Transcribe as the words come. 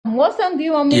What song do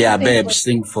you want me to Yeah, sing? babe,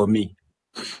 sing for me.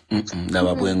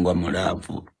 Ndababwengwa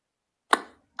mulavu.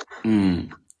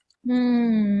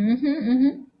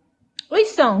 Which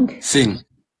song? Sing.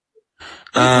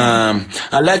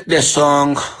 I like the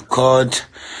song called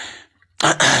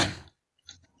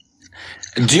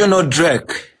do you know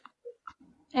Drake?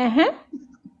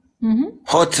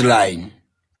 Hotline.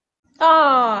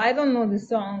 Oh, I don't know the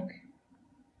song.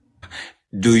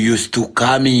 Do you still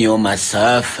call me on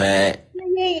myself? Then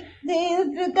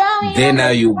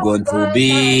are you going to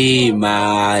be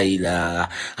my love?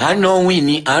 I know we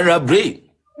need Arab break.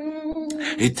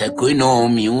 It's a queen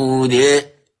on me,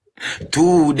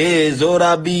 2 days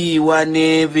or be when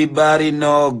everybody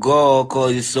no go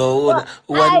cause it's so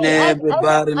when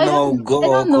everybody no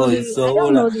go cause it's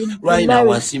so right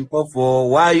now I simple for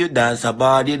why you dance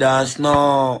about it dance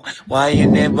no why you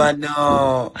never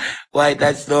know why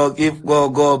that dog if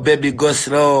go baby go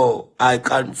slow I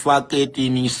can't fuck it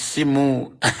in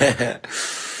simu.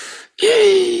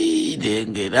 Yay,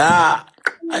 dengera.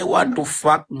 I want to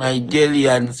fuck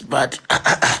Nigerians, but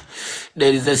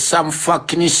there is some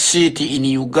fucking city in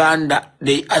Uganda.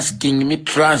 They asking me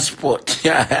transport.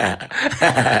 You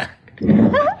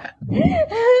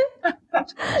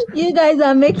guys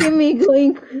are making me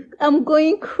I'm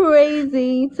going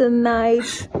crazy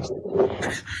tonight.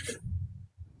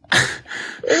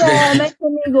 Yeah,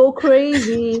 making me go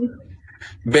crazy.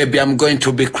 Baby, I'm going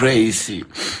to be crazy.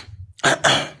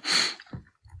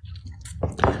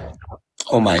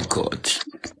 Oh my God.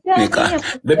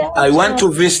 Babe, I want to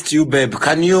visit you, babe.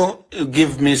 Can you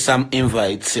give me some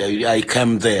invites? I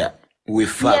came there. We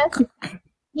fuck.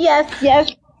 Yes.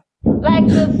 Like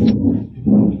this.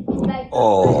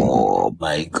 Oh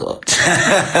my God.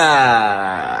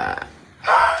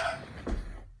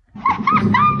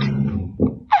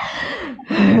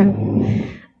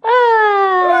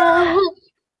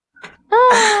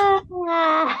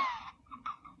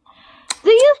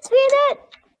 Do you see that?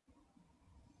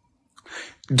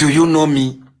 Do you know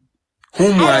me?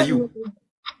 Whom are you?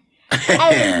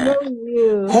 I don't know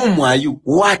you. Whom are you?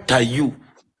 What are you?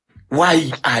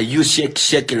 Why are you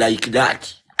shake like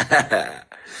that?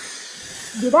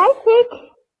 Did I shake?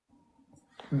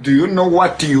 Do you know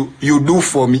what you do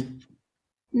for me?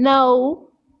 No.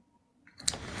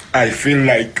 I feel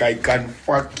like I can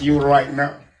fuck you right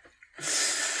now.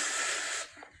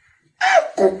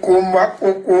 Cucumba.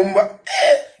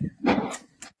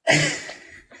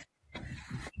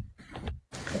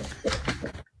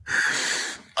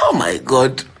 Oh my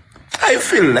God. I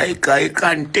feel like I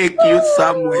can take you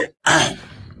somewhere.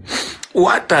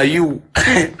 What are you?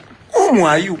 Whom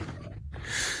are you?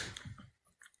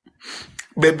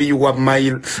 Baby, you are my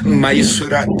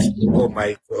surat. Oh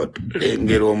my God.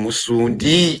 Lengelo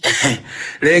musundi.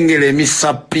 Lengele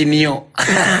misapinyo.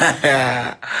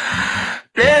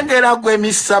 Lengela kwe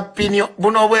misapinyo.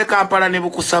 Buno bwe Kampala ne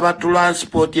bukusaba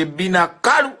transport ebina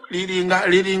kalu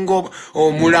liringo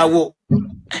omulawo.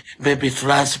 Baby,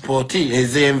 transport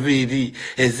ezemviri.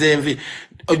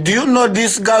 Do you know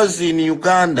these girls in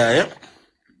Uganda, eh?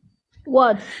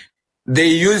 What? They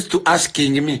used to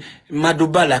asking me,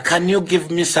 Madubarah, can you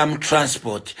give me some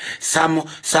transport, some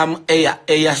air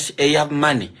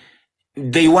money?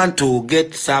 They want to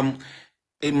get some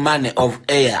money of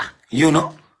air, you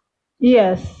know?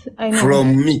 Yes, I know.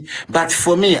 From me. But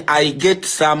for me, I get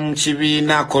some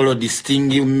chivina called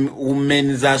distinguished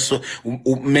women's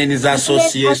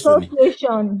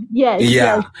association. Yes. Yeah.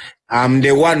 Yes. I'm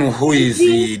the one who is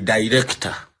the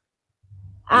director.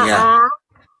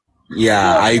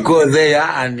 Yeah, I go there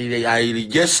and I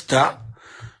register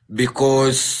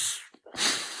because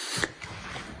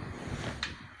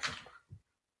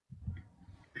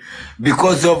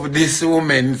of these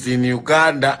women in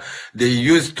Uganda, they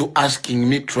used to asking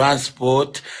me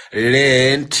transport,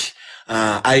 rent,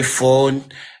 iPhone,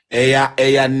 air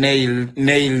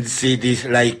nail CDs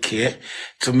like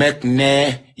to make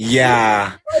nail.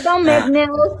 Yeah. I don't make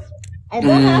nails. I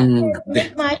don't have to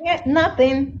make my hair,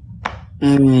 nothing.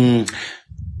 Baby,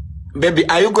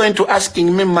 are you going to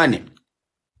asking me money?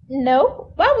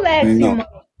 No. Why would I ask you money?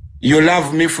 You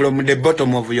love me from the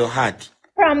bottom of your heart.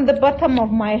 From the bottom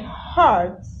of my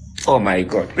heart. Oh my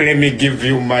God. Let me give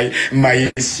you my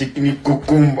sickly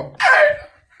cucumber.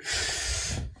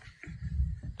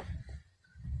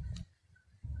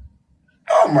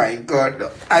 Oh my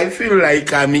God. I feel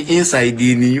like I'm inside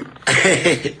in you.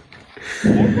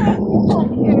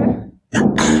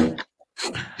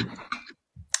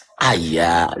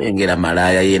 Aya, lengera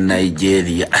malaya ye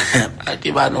Nigeria.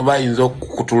 Ati bano bayinza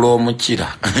okukutula omukira.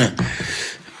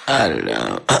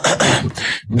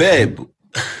 Babe.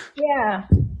 Yeah.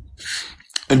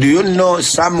 Do you know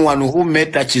someone who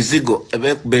met a chizigo?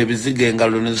 Baby zigenga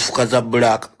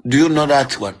black. Do you know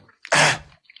that one?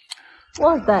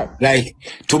 What's that? Like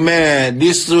to me,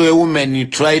 this woman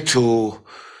try to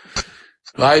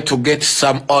get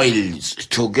some oils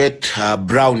to get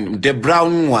the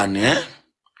brown one, eh?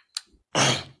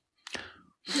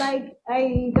 Like,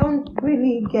 I don't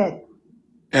really get.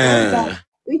 What's that?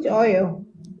 Which oil?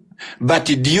 But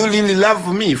do you really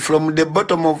love me from the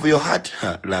bottom of your heart?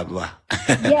 Lava.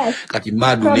 Yes. Kati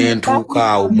madu From the nentuka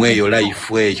bottom of omweyo my life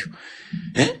eyo.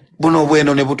 Buno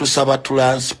bweno ne butusaba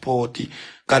transport.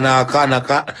 Kana akana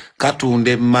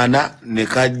katunde mana ne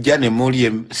kajja ne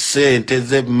muli sente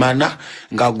ze mana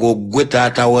nga gogwe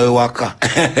tata we waka.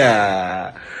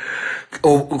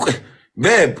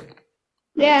 Babe.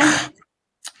 Yeah.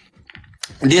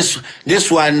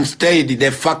 This one stayed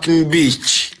the fucking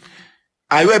beach.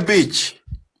 Are you a bitch?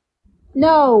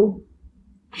 No.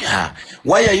 Yeah.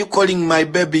 Why are you calling my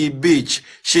baby bitch?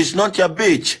 She's not a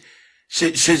bitch.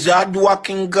 She's a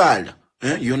hard-working girl.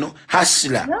 You know,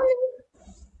 hustler.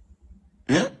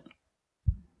 No.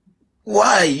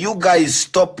 Why? You guys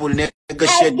stop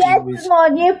negotiating I with... get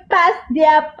money past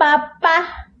their papa.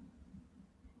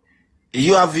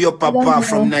 You have your papa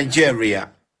from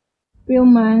Nigeria. Real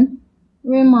man,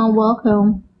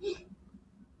 welcome.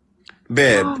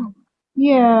 Babe.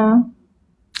 Yeah.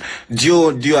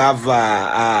 Do you have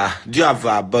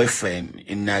a boyfriend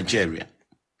in Nigeria?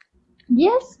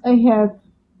 Yes, I have.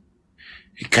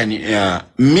 Can you,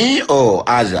 me or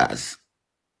others?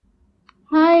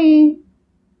 Hi.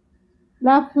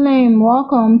 La Flame,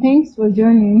 welcome. Thanks for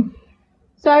joining.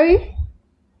 Sorry?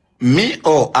 Me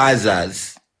or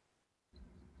others?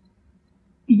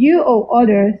 You or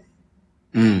others?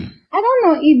 Mm. I don't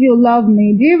know if you love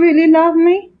me. Do you really love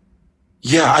me?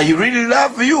 Yeah, I really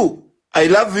love you. I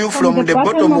love you from the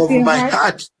bottom of my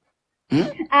heart.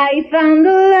 I found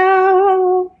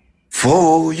love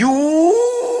for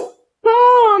you.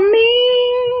 For me.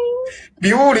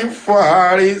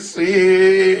 Beautiful is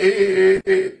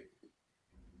it.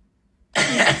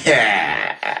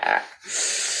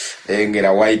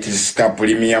 Engera white star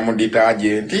premium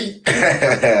detergent.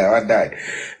 What that?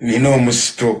 Nino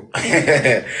musto.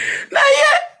 Na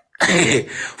yeah.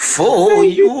 For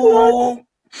you.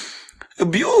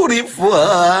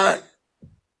 Beautiful.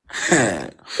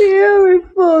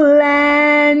 Beautiful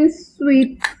and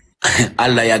sweet.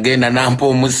 Allah yagenda nampa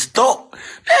omusto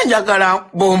nenjagala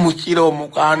bomukira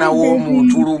omukana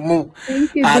w'omutulumu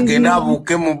agenda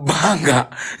abuuke mu bbanga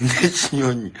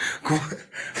ng'ekinyonyi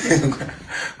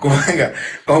kubanga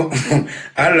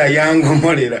Allah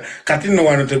yangomolera kati nno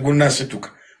wano tegunnasituka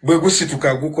bwe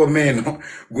gusituka gukoma eno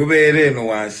gubeera eno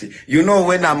wansi. You know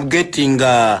when I'm getting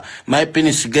my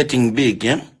penis getting big,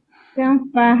 yeah?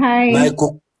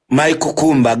 My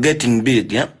cucumber getting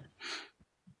big, yeah?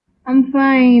 I'm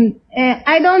fine.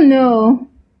 I don't know.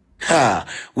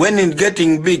 When it's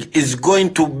getting big, it's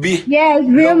going to be. Yes,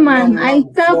 real man. I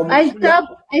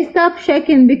stopped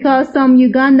shaking because some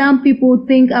Ugandan people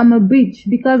think I'm a bitch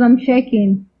because I'm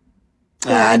shaking. So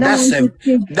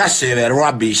that's a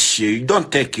rubbish. You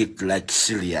don't take it like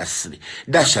seriously.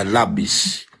 That's a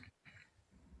rubbish.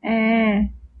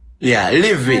 Yeah,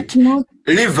 leave it.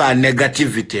 Leave our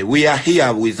negativity. We are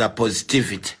here with a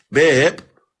positivity, babe.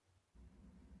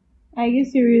 Are you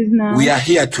serious now? We are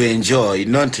here to enjoy,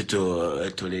 not to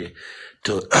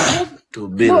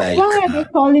be like. Why are they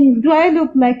calling? Do I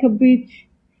look like a bitch?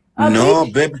 No,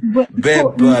 babe,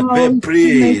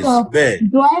 please,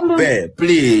 babe,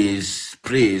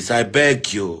 please, I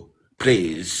beg you,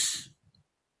 please.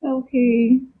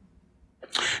 Okay.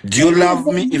 Do you love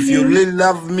me? If you really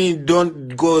love me,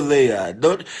 don't go there.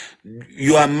 Don't.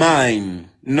 You are mine,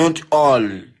 not all.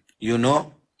 You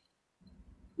know.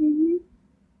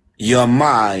 You're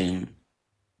mine.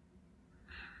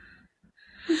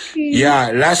 Okay.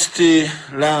 Yeah,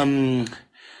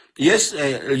 yes,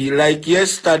 like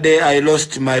yesterday, I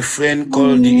lost my friend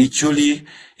called Ichuli.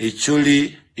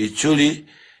 Ichuli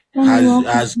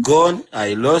has gone.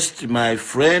 I lost my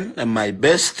friend and my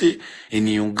bestie in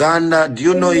Uganda. Do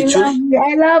you know Ichuli?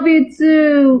 I love you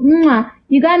too.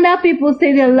 Uganda people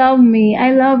say they love me.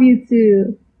 I love you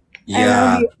too.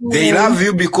 Yeah, they love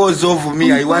you because of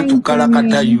me. I want to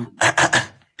karakata you.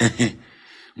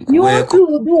 You want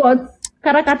to do what?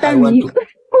 Karakata me.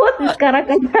 What is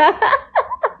karakata?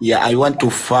 Yeah, I want to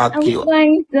fuck you.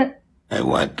 I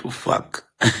want to fuck.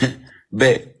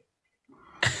 Babe.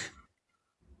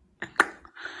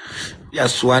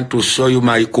 Just want to show you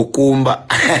my cucumber,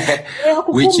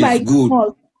 which is good.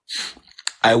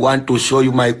 I want to show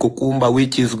you my cucumber,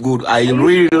 which is good. I Are you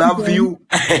really playing love game? you.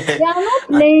 They are not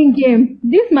playing game.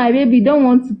 This my baby don't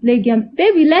want to play game.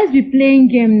 Baby, let's be playing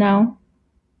game now.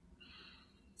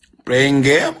 Playing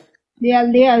game? They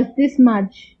are this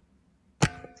match.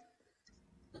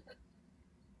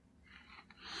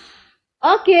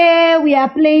 Okay, we are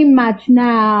playing match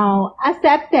now.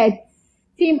 Accepted.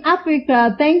 Team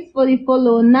Africa, thanks for the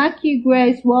follow. Naki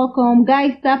Grace, welcome.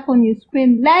 Guys, tap on your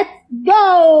screen. Let's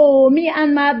go! Me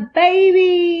and my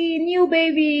baby, new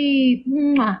baby.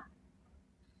 Mwah.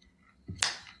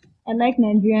 I like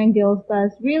Nigerian girl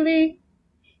stars. Really?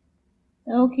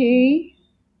 Okay.